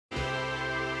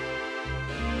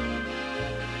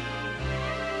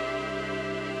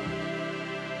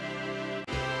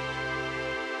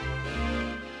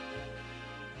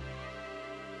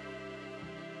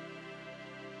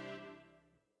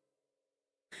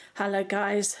Hello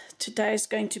guys, today is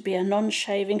going to be a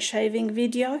non-shaving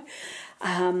video.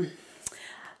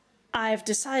 I've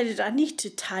decided I need to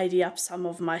tidy up some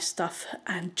of my stuff,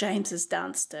 and James is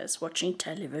downstairs watching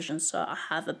television, so I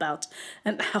have about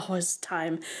an hour's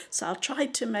time. So I'll try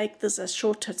to make this as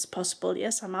short as possible.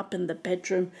 Yes, I'm up in the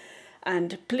bedroom,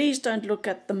 and please don't look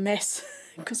at the mess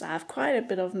because I have quite a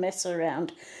bit of mess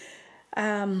around.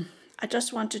 I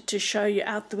just wanted to show you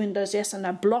out the windows. Yes, and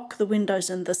I block the windows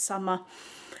in the summer.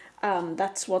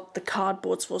 That's what the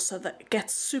cardboard's for, so that it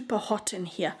gets super hot in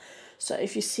here. So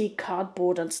if you see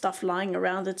cardboard and stuff lying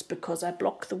around, it's because I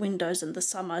block the windows in the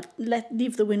summer.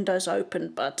 Leave the windows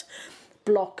open, but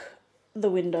block the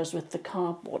windows with the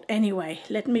cardboard. Anyway,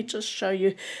 let me just show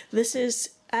you. This is,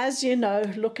 as you know,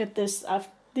 look at this.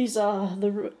 These are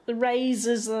the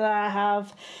razors that I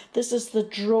have. This is the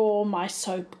drawer my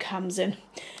soap comes in.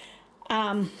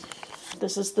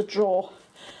 This is the drawer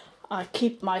I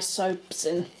keep my soaps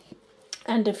in,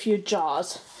 and a few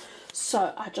jars.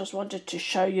 So I just wanted to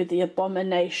show you the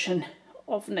abomination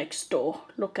of next door.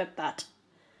 Look at that.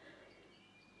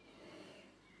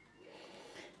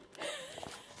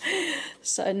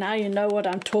 So now you know what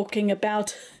I'm talking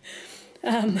about.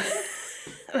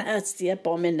 That's the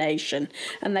abomination,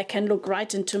 and they can look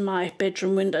right into my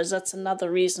bedroom windows. That's another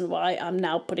reason why I'm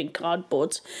now putting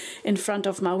cardboards in front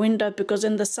of my window, because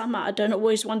in the summer I don't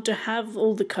always want to have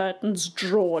all the curtains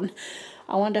drawn.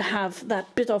 I want to have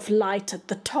that bit of light at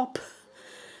the top.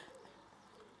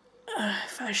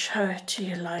 If I show it to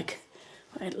you like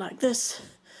this,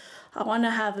 I want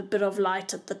to have a bit of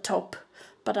light at the top,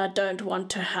 but I don't want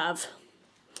to have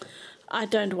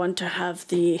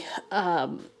the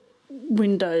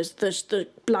windows, the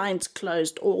blinds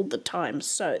closed all the time.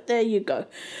 So there you go.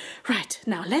 Right,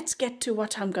 now let's get to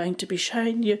what I'm going to be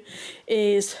showing you.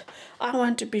 I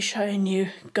want to be showing you,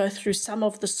 go through some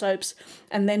of the soaps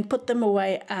and then put them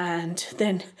away, and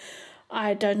then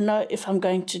I don't know if I'm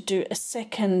going to do a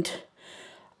second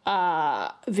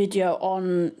video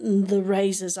on the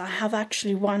razors. I have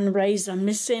actually one razor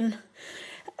missing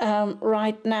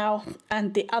right now,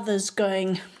 and the others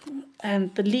going,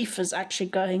 and the leaf is actually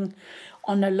going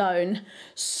on a loan,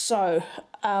 so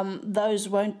those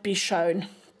won't be shown,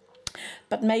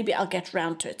 but maybe I'll get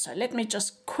round to it. So let me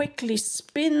just quickly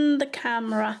spin the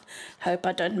camera, hope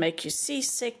I don't make you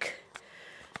seasick,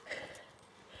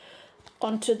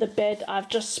 onto the bed. I've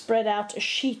just spread out a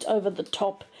sheet over the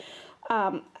top,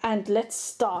 and let's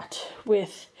start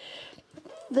with,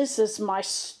 this is my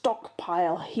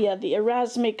stockpile here, the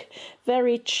Erasmic,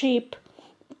 very cheap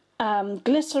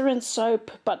glycerin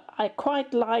soap, but I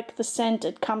quite like the scent.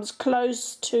 It comes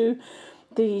close to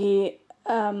the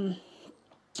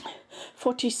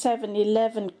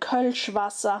 4711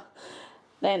 Kölschwasser.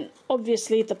 Then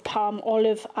obviously the palm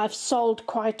olive. I've sold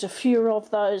quite a few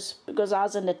of those because I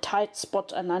was in a tight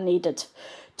spot and I needed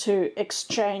to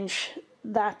exchange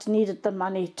that, needed the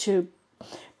money to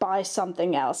buy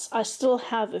something else. I still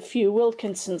have a few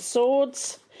Wilkinson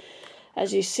swords.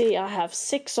 As you see, I have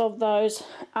 6 of those,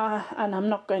 and I'm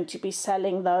not going to be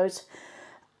selling those.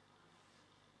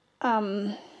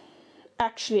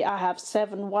 Actually, I have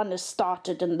 7. One is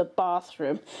started in the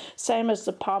bathroom. Same as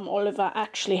the palm olive, I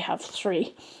actually have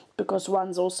 3, because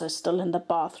one's also still in the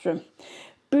bathroom.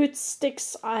 Boot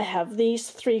sticks, I have these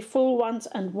 3 full ones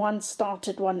and 1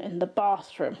 started one in the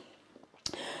bathroom.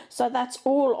 So that's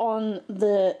all on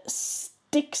the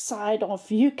stick side of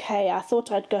UK. I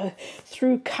thought I'd go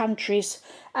through countries.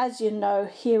 As you know,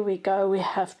 here we go. We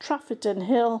have Trufferton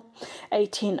Hill,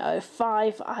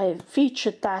 1805. I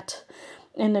featured that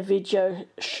in a video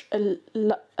a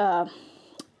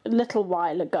little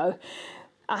while ago.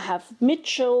 I have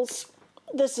Mitchell's.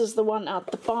 This is the one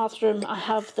out the bathroom. I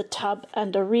have the tub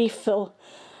and a refill.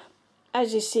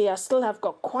 As you see, I still have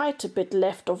got quite a bit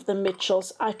left of the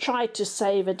Mitchell's. I tried to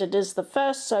save it. It is the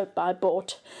first soap I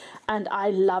bought, and I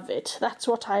love it. That's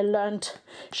what I learned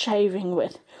shaving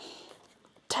with.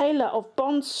 Taylor of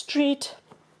Bond Street.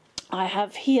 I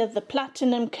have here the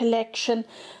Platinum collection,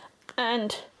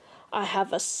 and I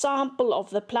have a sample of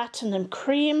the Platinum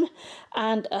Cream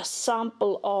and a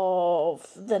sample of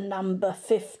the number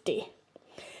 50.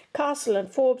 Castle and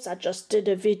Forbes, I just did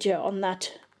a video on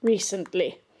that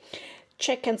recently.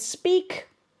 Check and Speak,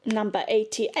 number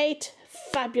 88,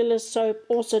 fabulous soap,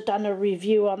 also done a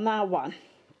review on that one.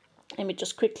 Let me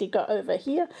just quickly go over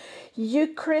here.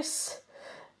 Euchris,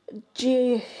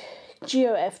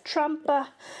 GOF Trumper,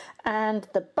 and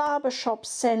the Barbershop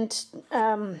scent,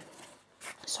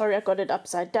 sorry I got it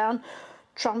upside down,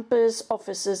 Trumpers,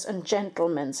 Officers and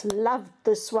Gentlemen's. Loved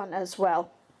this one as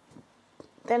well.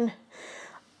 Then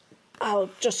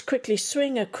I'll just quickly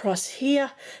swing across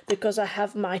here because I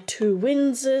have my two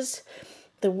Windsors.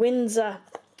 The Windsor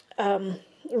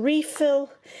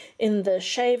refill in the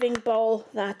shaving bowl,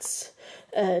 that's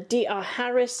D.R.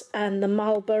 Harris, and the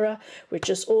Marlborough, which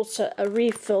is also a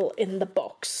refill in the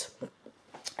box.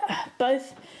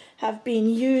 Both have been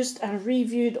used and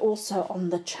reviewed also on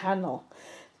the channel.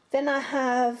 Then I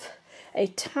have a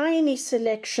tiny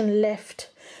selection left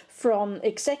from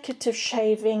Executive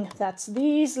Shaving. That's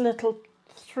these little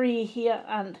three here,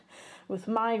 and with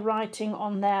my writing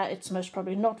on there, it's most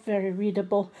probably not very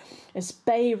readable. It's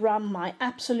Bay Rum, my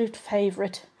absolute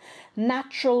favorite.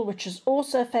 Natural, which is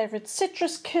also a favorite.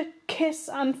 Citrus Kiss,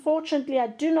 unfortunately, I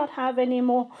do not have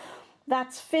anymore.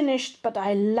 That's finished, but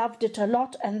I loved it a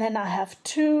lot. And then I have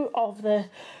two of the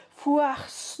Fuach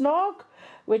Snog,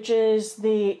 which is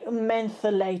the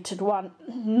mentholated one.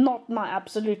 Not my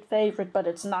absolute favorite, but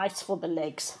it's nice for the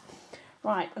legs.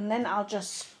 Right, and then I'll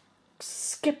just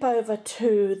skip over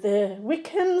to the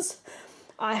Wickens.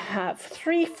 I have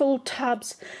 3 full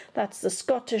tubs. That's the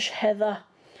Scottish Heather,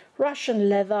 Russian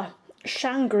Leather,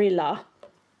 Shangri-La.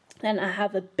 Then I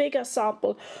have a bigger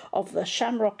sample of the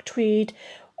Shamrock Tweed.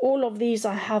 All of these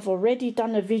I have already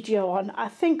done a video on, I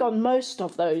think on most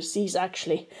of these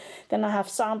actually. Then I have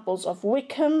samples of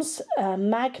Wickham's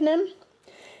Magnum,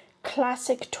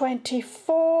 Classic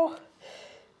 24,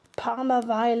 Parma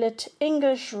Violet,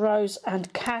 English Rose,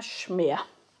 and Cashmere.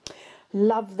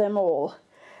 Love them all.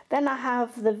 Then I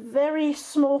have the very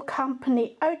small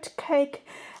company Oatcake,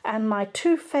 and my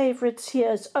 2 favorites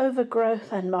here is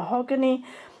Overgrowth and Mahogany.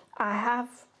 I have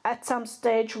at some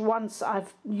stage, once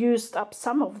I've used up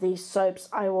some of these soaps,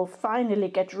 I will finally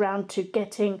get round to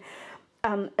getting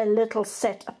a little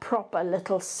set, a proper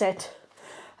little set,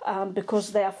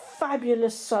 because they are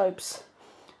fabulous soaps.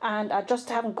 And I just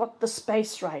haven't got the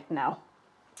space right now.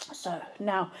 So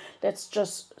now let's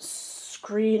just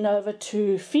screen over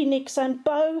to Phoenix and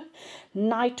Bow.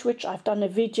 Night Witch, I've done a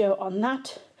video on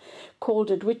that.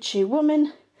 Called it Witchy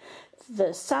Woman.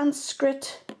 The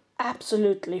Sanskrit,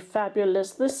 absolutely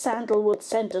fabulous. This sandalwood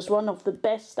scent is one of the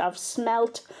best I've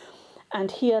smelt.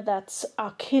 And here that's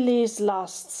Achilles'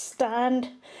 Last Stand.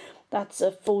 That's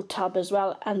a full tub as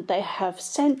well. And they have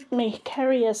sent me,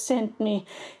 Carrier sent me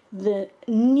the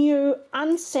new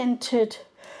unscented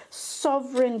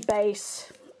Sovereign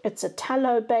base. It's a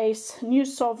tallow base, new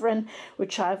Sovereign,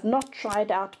 which I have not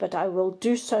tried out, but I will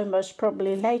do so most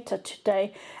probably later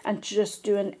today, and just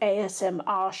do an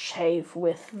ASMR shave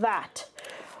with that.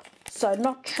 So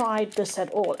not tried this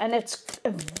at all, and it's a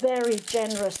very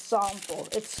generous sample.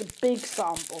 It's a big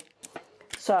sample.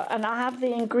 So, and I have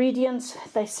the ingredients.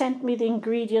 They sent me the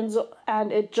ingredients,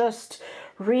 and it just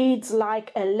reads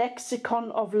like a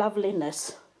lexicon of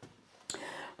loveliness.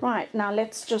 Right, now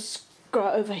let's just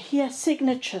go over here.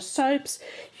 Signature soaps,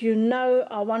 you know,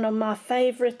 are one of my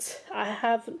favorites. I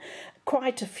have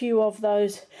quite a few of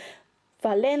those.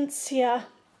 Valencia,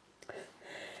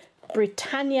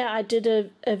 Britannia, I did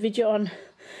a video on.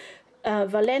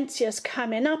 Valencia's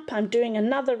coming up. I'm doing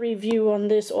another review on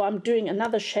this, or I'm doing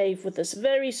another shave with this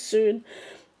very soon.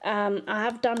 I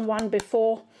have done one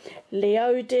before.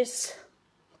 Leodis,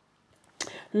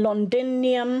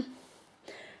 Londinium,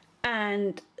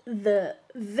 and the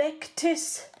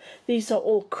Vectis. These are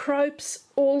all Cropes,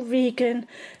 all vegan,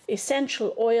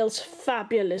 essential oils,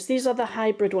 fabulous. These are the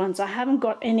hybrid ones. I haven't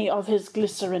got any of his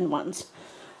glycerin ones.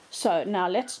 So now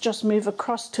let's just move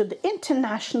across to the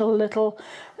international little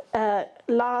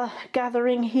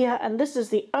gathering here, and this is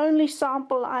the only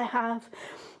sample I have.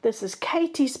 This is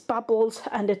Katie's Bubbles,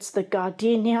 and it's the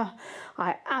Gardenia.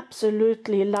 I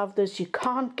absolutely love this. You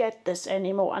can't get this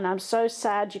anymore, and I'm so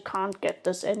sad you can't get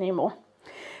this anymore.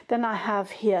 Then I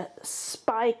have here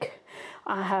Spike.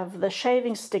 I have the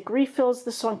shaving stick refills.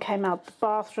 This one came out the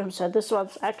bathroom, so this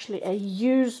one's actually a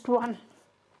used one.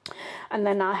 And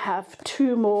then I have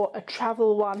 2 more, a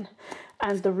travel one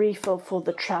and the refill for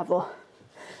the travel.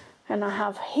 And I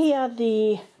have here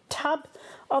the tub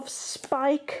of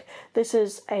Spike. This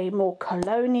is a more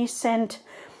cologne scent,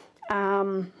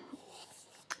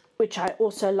 which I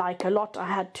also like a lot. I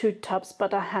had 2 tubs,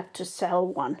 but I had to sell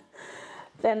one.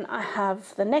 Then I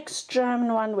have the next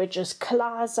German one, which is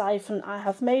Klarseifen. I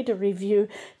have made a review.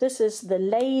 This is the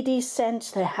lady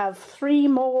scent. They have 3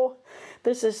 more.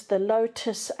 This is the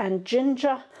Lotus and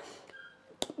Ginger.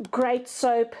 Great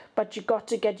soap, but you got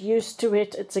to get used to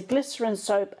it. It's a glycerin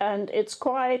soap, and it's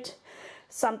quite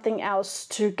something else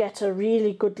to get a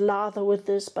really good lather with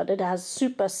this, but it has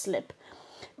super slip.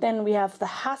 Then we have the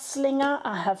Hasslinger.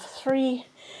 I have 3,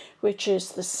 which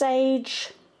is the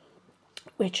Sage,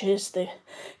 which is the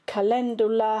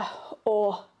Calendula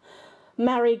or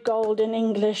marigold in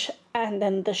English, and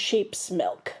then the sheep's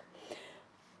milk.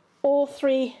 All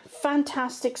three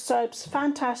fantastic soaps,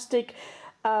 fantastic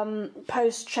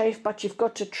post-shave, but you've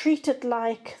got to treat it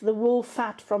like the wool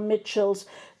fat from Mitchell's.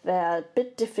 They're a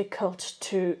bit difficult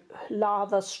to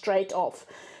lather straight off.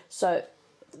 So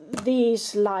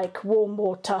these like warm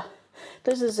water.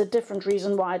 This is a different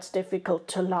reason why it's difficult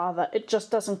to lather. It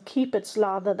just doesn't keep its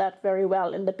lather that very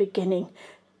well in the beginning.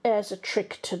 There's a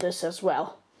trick to this as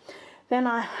well. Then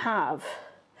I have,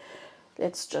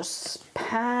 let's just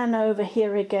pan over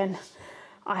here again.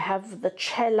 I have the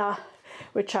Cella,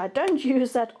 which I don't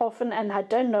use that often, and I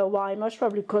don't know why. Most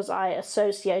probably because I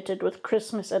associate it with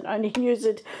Christmas and only use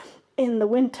it in the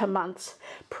winter months.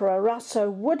 Pro Rosso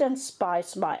Wood and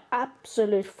Spice, my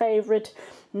absolute favorite.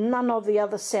 None of the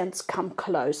other scents come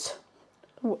close.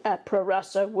 Pro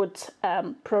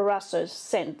Rosso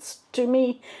scents. To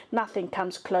me, nothing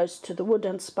comes close to the Wood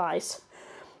and Spice.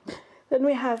 Then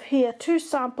we have here two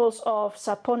samples of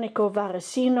Saponico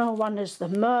Varesino. One is the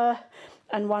Myrrh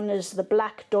and one is the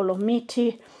Black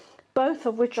Dolomiti, both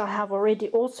of which I have already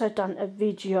also done a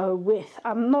video with.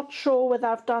 I'm not sure whether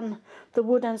I've done the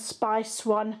Wood and Spice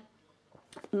one,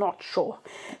 not sure.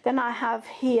 Then I have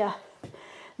here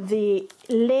the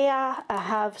Lea. I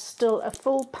have still a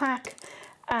full pack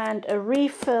and a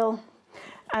refill,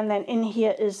 and then in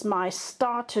here is my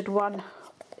started one,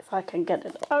 if I can get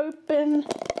it open.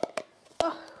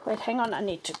 Oh, wait, hang on, I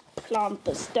need to plant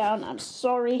this down, I'm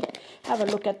sorry. Have a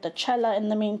look at the Cella in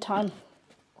the meantime.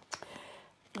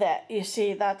 There, you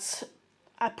see, that's,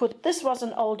 this was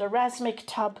an old Erasmic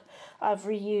tub. I've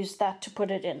reused that to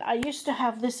put it in. I used to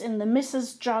have this in the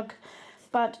Mrs. jug,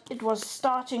 but it was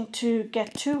starting to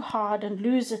get too hard and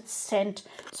lose its scent,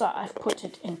 so I've put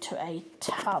it into a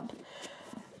tub.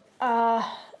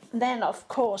 Then, of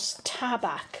course,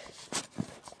 Tabac.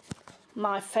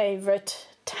 My favorite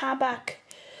Tabac.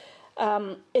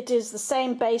 It is the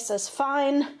same base as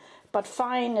Fine, but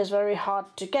Fine is very hard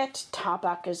to get.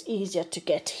 Tabac is easier to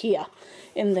get here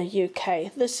in the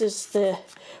UK. This is the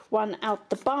one out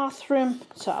the bathroom,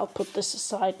 so I'll put this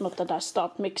aside, not that I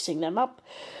start mixing them up.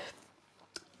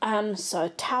 So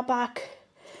Tabac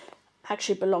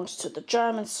actually belongs to the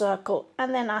German circle,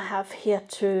 and then I have here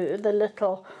to the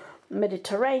little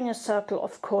Mediterranean circle,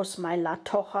 of course, my La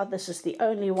Toja. This is the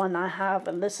only one I have,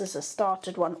 and this is a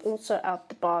started one, also out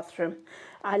the bathroom.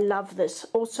 I love this,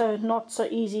 also not so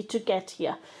easy to get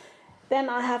here. Then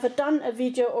I have done a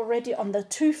video already on the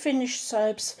two finished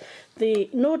soaps, the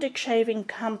Nordic Shaving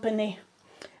Company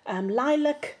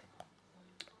Lilac.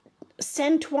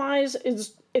 Scent-wise,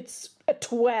 it's a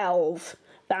 12,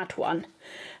 that one.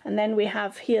 And then we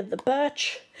have here the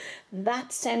Birch.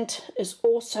 That scent is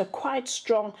also quite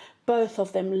strong, both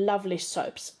of them lovely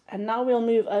soaps. And now we'll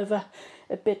move over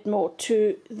a bit more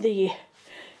to the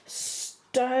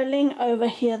Sterling over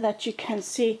here that you can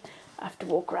see. I have to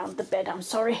walk around the bed, I'm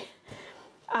sorry.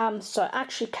 So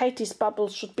actually Katie's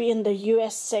Bubbles should be in the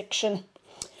US section.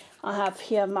 I have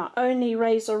here my only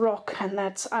Razor Rock, and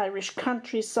that's Irish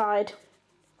Countryside.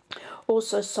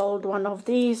 Also sold one of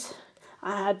these.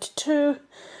 I had two.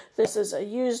 This is a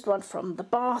used one from the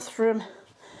bathroom.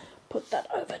 Put that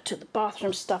over to the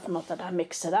bathroom stuff, not that I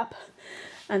mix it up.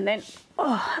 And then,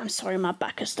 oh, I'm sorry, my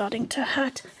back is starting to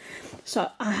hurt.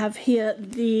 So I have here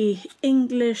the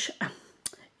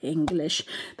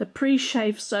the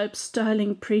pre-shave soap,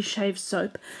 Sterling pre-shave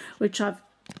soap, which I've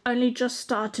only just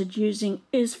started using,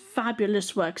 is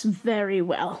fabulous, works very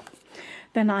well.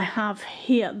 Then I have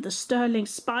here the Sterling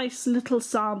Spice little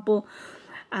sample,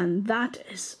 and that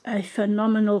is a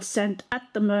phenomenal scent. At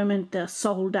the moment they're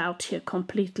sold out here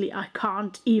completely. I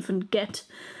can't even get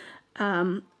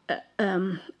an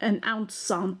ounce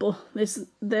sample.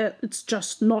 It's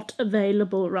just not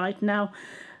available right now.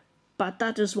 But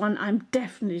that is one I'm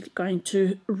definitely going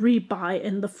to rebuy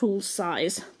in the full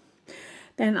size.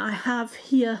 Then I have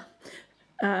here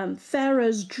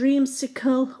Pharaoh's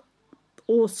Dreamsicle,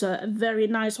 also a very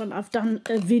nice one. I've done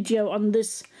a video on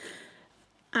this,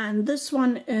 and this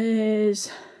one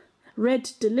is Red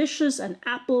Delicious, an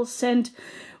apple scent,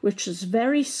 which is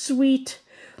very sweet.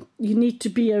 You need to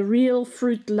be a real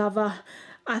fruit lover.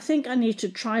 I think I need to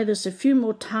try this a few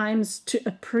more times to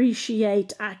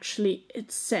appreciate actually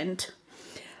its scent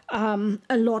a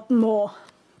lot more,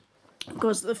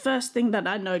 because the first thing that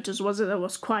I noticed was that it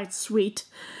was quite sweet.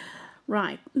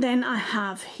 Right, then I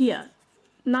have here,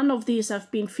 none of these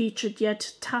have been featured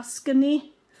yet,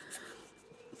 Tuscany.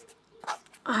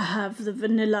 I have the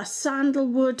Vanilla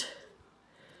Sandalwood,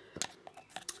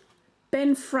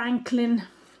 Ben Franklin,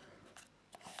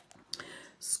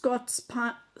 Scots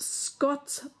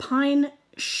Pine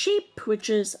Sheep, which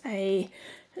is a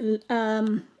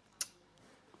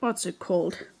what's it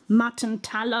called? Mutton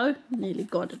tallow. Nearly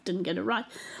got it, didn't get it right.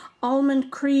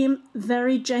 Almond cream,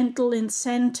 very gentle in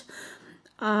scent.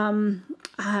 I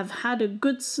have had a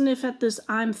good sniff at this.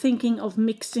 I'm thinking of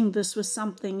mixing this with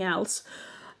something else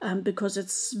because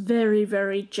it's very,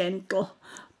 very gentle.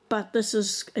 But this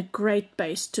is a great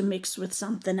base to mix with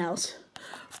something else.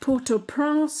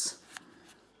 Port-au-Prince,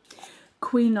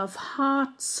 Queen of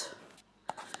Hearts,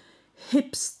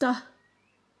 Hipster,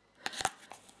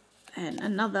 and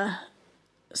another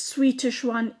Swedish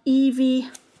one, Evie,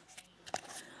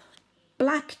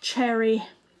 Black Cherry,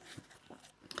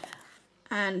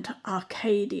 and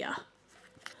Arcadia.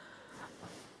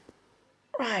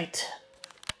 Right,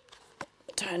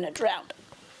 turn it round.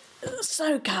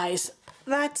 So guys,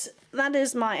 that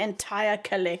is my entire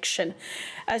collection.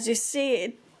 As you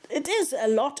see, it is a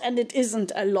lot and it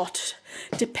isn't a lot,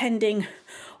 depending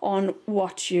on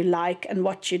what you like and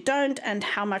what you don't and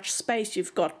how much space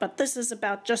you've got. But this is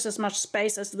about just as much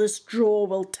space as this drawer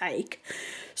will take.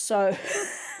 So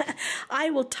I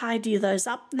will tidy those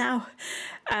up now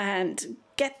and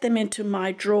get them into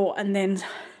my drawer, and then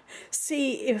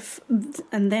see if,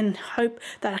 and then hope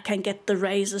that I can get the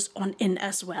razors on in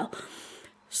as well.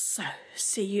 So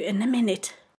see you in a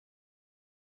minute.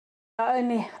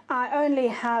 I only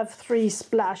have three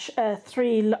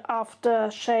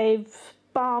aftershave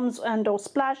balms and or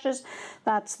splashes.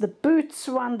 That's the Boots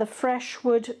one, the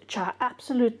Freshwood, which I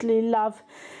absolutely love.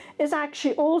 Is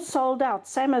actually all sold out,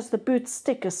 same as the Boots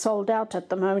stick is sold out at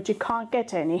the moment. You can't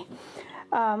get any.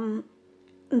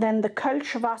 Then the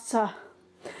Kölschwasser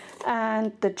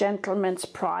and the Gentleman's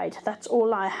Pride. That's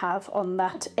all I have on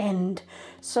that end.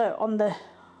 So on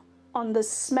the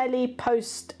smelly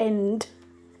post end.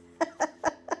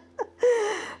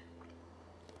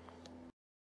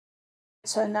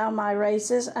 So now my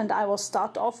razors, and I will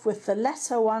start off with the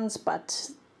lesser ones, but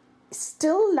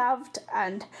still loved,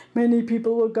 and many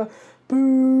people will go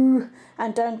boo,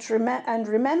 and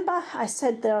remember I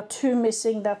said there are two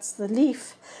missing. That's the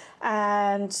Leaf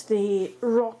and the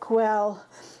Rockwell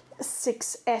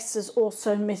 6S is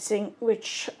also missing,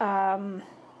 which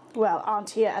well,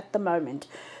 aren't here at the moment.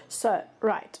 So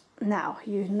right now,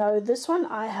 you know this one,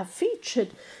 I have featured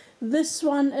this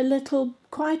one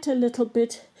quite a little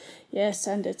bit. Yes,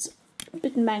 and it's a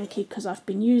bit manky because I've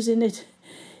been using it.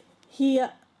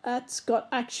 Here, that's got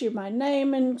actually my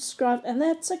name inscribed, and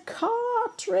that's a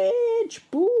cartridge.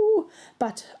 Boo!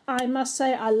 But I must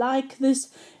say I like this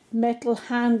metal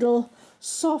handle,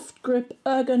 soft grip,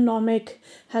 ergonomic,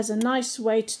 has a nice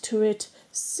weight to it,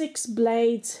 6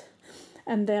 blades,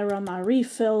 and there are my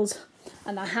refills,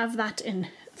 and I have that in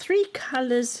 3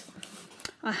 colors.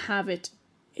 I have it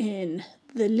in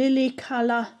the lily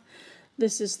color.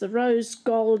 This is the rose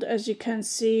gold, as you can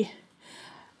see.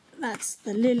 That's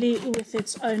the lily with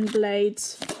its own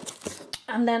blades.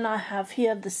 And then I have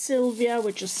here the Sylvia,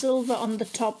 which is silver on the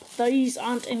top. These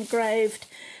aren't engraved.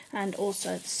 And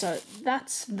also, so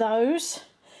that's those.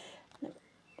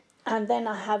 And then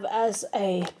I have, as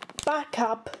a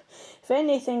backup, if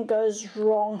anything goes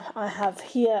wrong, I have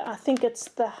here, I think it's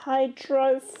the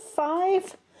Hydro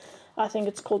 5. I think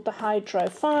it's called the Hydro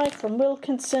 5 from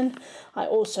Wilkinson. I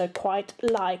also quite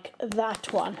like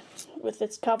that one with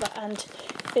its cover and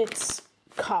its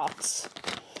carts.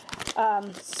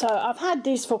 So I've had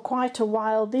these for quite a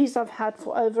while. These I've had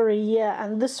for over a year,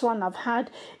 and this one I've had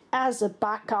as a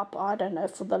backup, I don't know,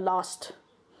 for the last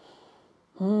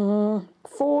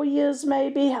 4 years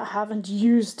maybe. I haven't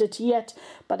used it yet,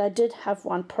 but I did have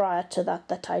one prior to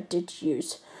that I did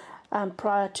use.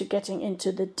 Prior to getting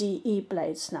into the DE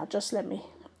blades. Now just let me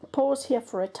pause here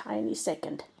for a tiny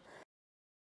second.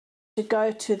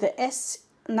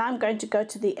 Now I'm going to go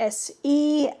to the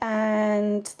SE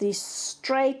and the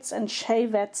straights and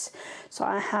shavettes. So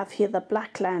I have here the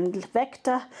Blackland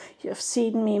Vector. You've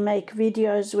seen me make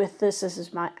videos with this. This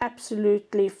is my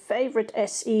absolutely favorite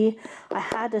SE. I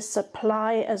had a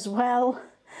supply as well,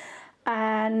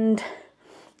 and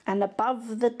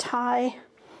above the tie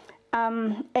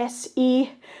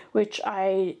SE, which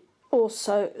I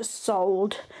also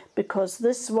sold because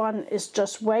this one is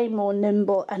just way more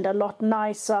nimble and a lot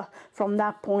nicer from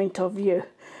that point of view.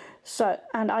 So,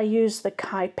 and I use the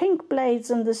Kai Pink blades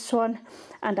in this one,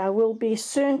 and I will be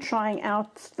soon trying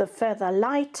out the Feather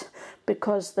Light,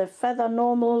 because the Feather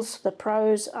Normals, the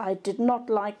Pros, I did not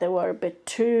like. They were a bit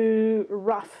too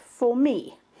rough for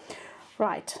me.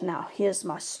 Right, now here's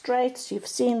my straights. You've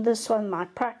seen this one, my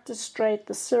practice straight,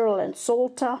 the Cyril and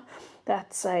Salter.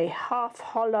 That's a half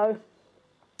hollow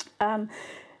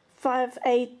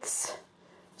 5/8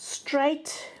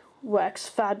 straight, works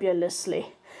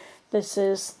fabulously. This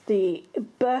is the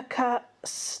Burka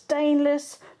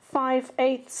stainless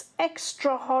 5/8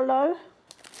 extra hollow.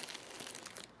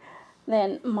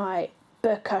 Then my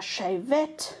Burka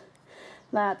Shavette,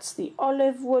 that's the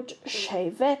olive wood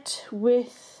Shavette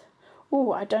with,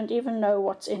 oh, I don't even know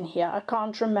what's in here, I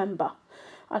can't remember.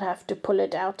 I'd have to pull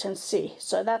it out and see.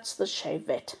 So that's the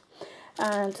Shavette.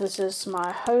 And this is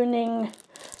my honing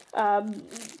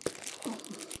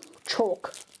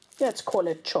chalk. Let's call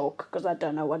it chalk because I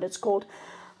don't know what it's called.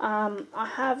 I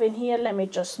have in here, let me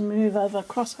just move over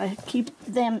across, I keep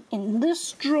them in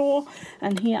this drawer,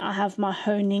 and here I have my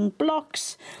honing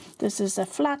blocks. This is a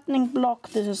flattening block,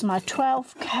 this is my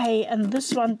 12K, and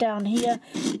this one down here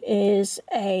is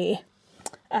a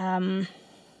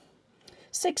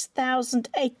 6,000,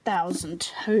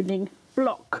 8,000 honing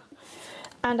block.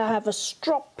 And I have a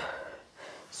strop,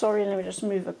 sorry, let me just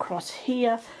move across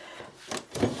here,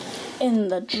 in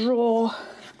the drawer.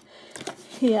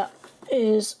 Here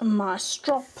is my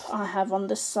strop I have on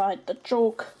this side, the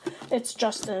chalk. It's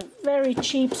just a very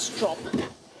cheap strop.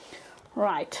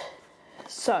 Right,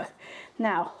 so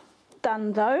now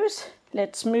done those,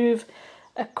 let's move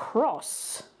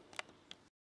across.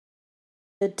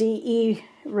 The DE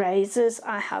razors,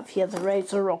 I have here the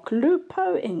Razor Rock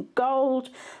Lupo in gold.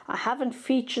 I haven't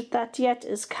featured that yet,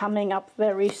 is coming up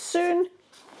very soon.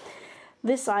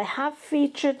 This I have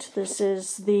featured, this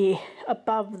is the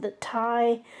above the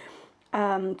tie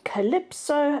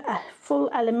Calypso, full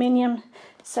aluminium,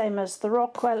 same as the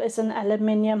Rockwell is an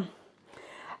aluminium.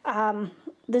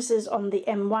 This is on the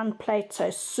M1 plate, so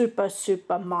super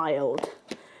mild,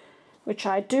 which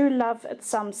I do love at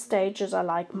some stages. I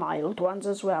like mild ones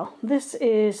as well. This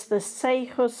is the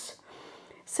Sejus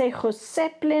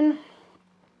Zeppelin.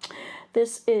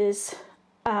 This is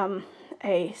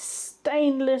a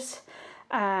stainless,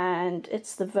 and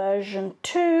it's the version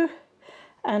 2.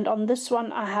 And on this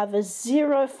one I have a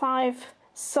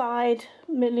 0.5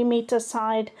 millimeter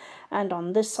side, and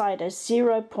on this side a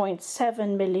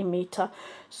 0.7 millimeter.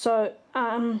 So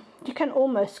you can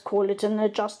almost call it an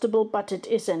adjustable, but it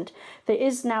isn't. There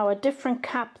is now a different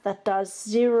cap that does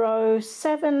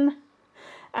 0.7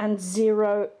 and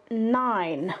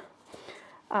 0.9.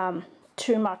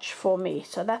 Too much for me.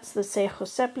 So that's the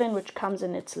Sejus Zeppelin, which comes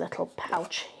in its little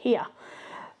pouch here.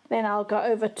 Then I'll go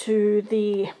over to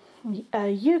the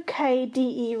UK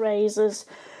DE razors.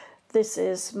 This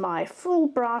is my full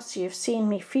brass. You've seen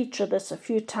me feature this a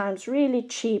few times. Really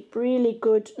cheap, really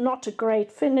good. Not a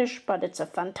great finish, but it's a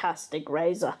fantastic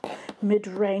razor,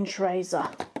 mid-range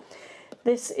razor.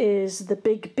 This is the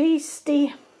Big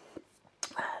Beastie.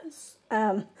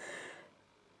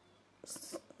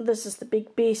 This is the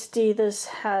Big Beastie. This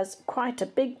has quite a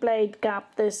big blade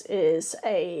gap. This is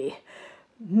a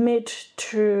mid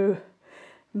to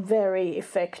very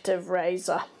effective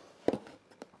razor.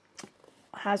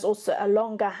 Has also a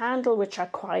longer handle, which I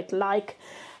quite like.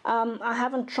 I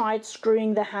haven't tried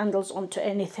screwing the handles onto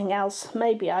anything else.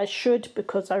 Maybe I should,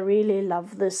 because I really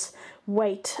love this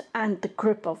weight and the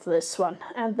grip of this one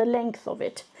and the length of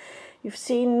it. You've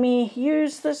seen me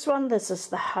use this one. This is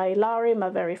the Hilari, my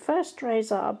very first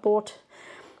razor I bought.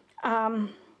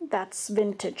 That's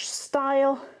vintage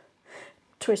style.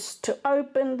 Twist to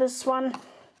open this one.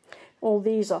 All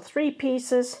these are 3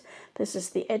 pieces. This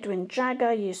is the Edwin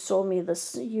Jagger. You saw me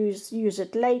use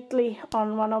it lately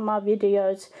on one of my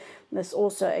videos. There's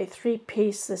also a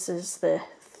 3-piece. This is the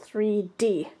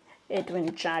 3D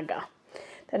Edwin Jagger.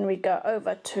 Then we go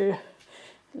over to,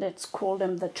 let's call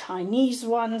them the Chinese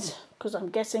ones, because I'm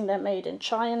guessing they're made in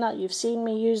China. You've seen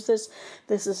me use this.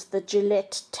 This is the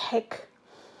Gillette Tech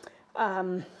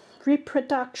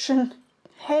reproduction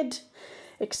head,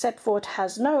 except for it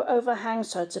has no overhang,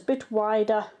 so it's a bit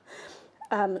wider,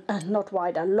 not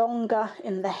wider, longer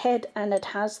in the head, and it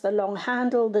has the long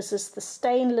handle. This is the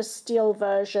stainless steel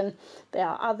version. There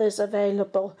are others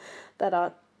available that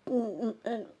are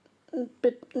a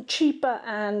bit cheaper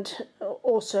and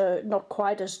also not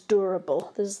quite as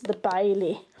durable. This is the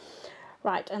Bailey.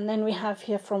 Right, and then we have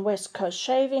here from West Coast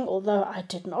Shaving, although I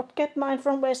did not get mine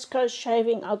from West Coast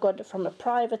Shaving, I got it from a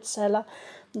private seller.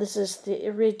 This is the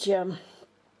Iridium,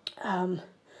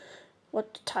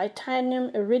 titanium,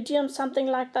 Iridium, something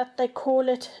like that they call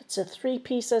it. It's a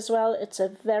 3-piece as well. It's a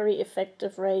very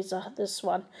effective razor, this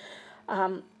one.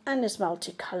 And it's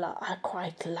multicolor. I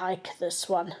quite like this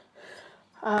one.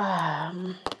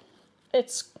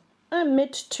 It's a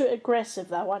mid to aggressive,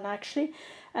 that one actually.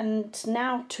 And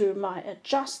now to my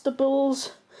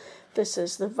adjustables. This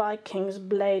is the Vikings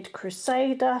Blade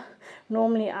Crusader.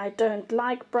 Normally I don't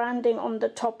like branding on the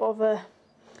top of a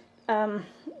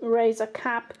razor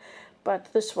cap,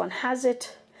 but this one has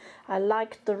it. I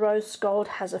like the rose gold,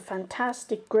 has a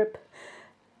fantastic grip.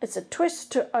 It's a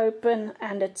twist to open,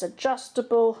 and it's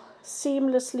adjustable,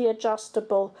 seamlessly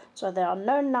adjustable, so there are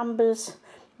no numbers.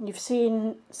 You've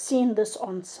seen this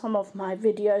on some of my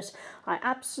videos. I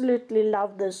absolutely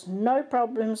love this. No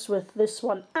problems with this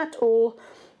one at all.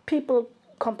 People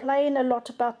complain a lot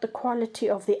about the quality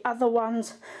of the other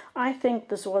ones. I think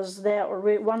this was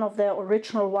one of their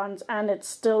original ones, and it's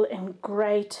still in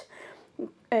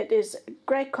it is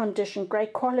great condition,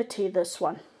 great quality, this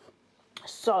one.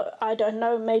 So I don't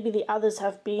know, maybe the others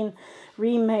have been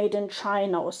remade in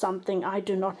China or something, I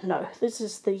do not know. This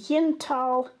is the yin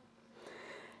towel,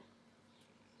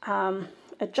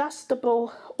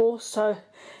 adjustable, also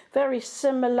very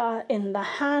similar in the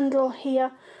handle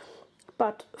here,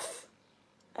 but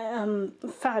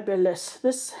fabulous.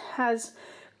 This has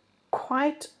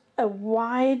quite a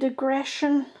wide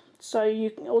aggression, so you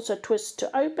can also twist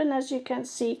to open, as you can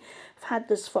see. I've had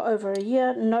this for over a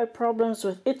year, no problems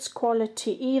with its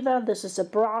quality either. This is a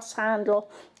brass handle,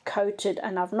 coated,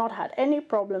 and I've not had any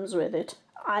problems with it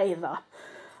either.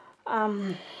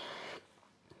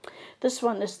 This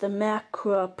one is the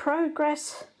Merkur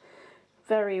Progress,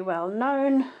 very well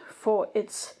known for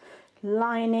its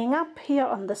lining up here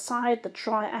on the side, the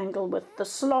triangle with the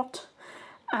slot,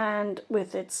 and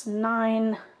with its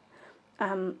 9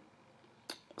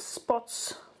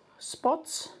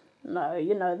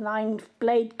 9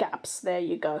 blade gaps. There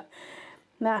you go.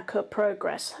 Merkur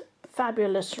Progress,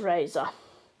 fabulous razor.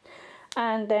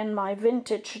 And then my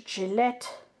vintage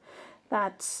Gillette,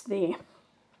 that's the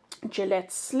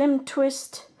Gillette Slim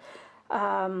Twist,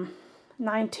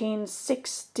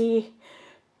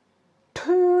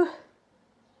 1962,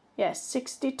 yes,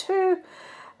 62,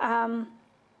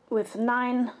 with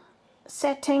 9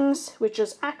 settings, which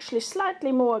is actually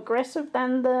slightly more aggressive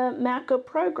than the Merkur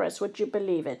Progress, would you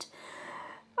believe it,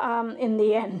 in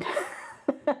the end.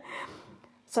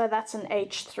 So that's an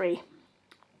H3.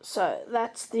 So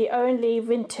that's the only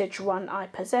vintage one I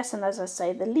possess, and as I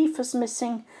say, the leaf is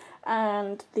missing,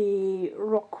 and the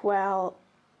Rockwell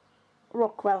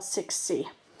 6C.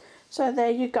 So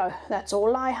there you go, that's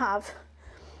all I have.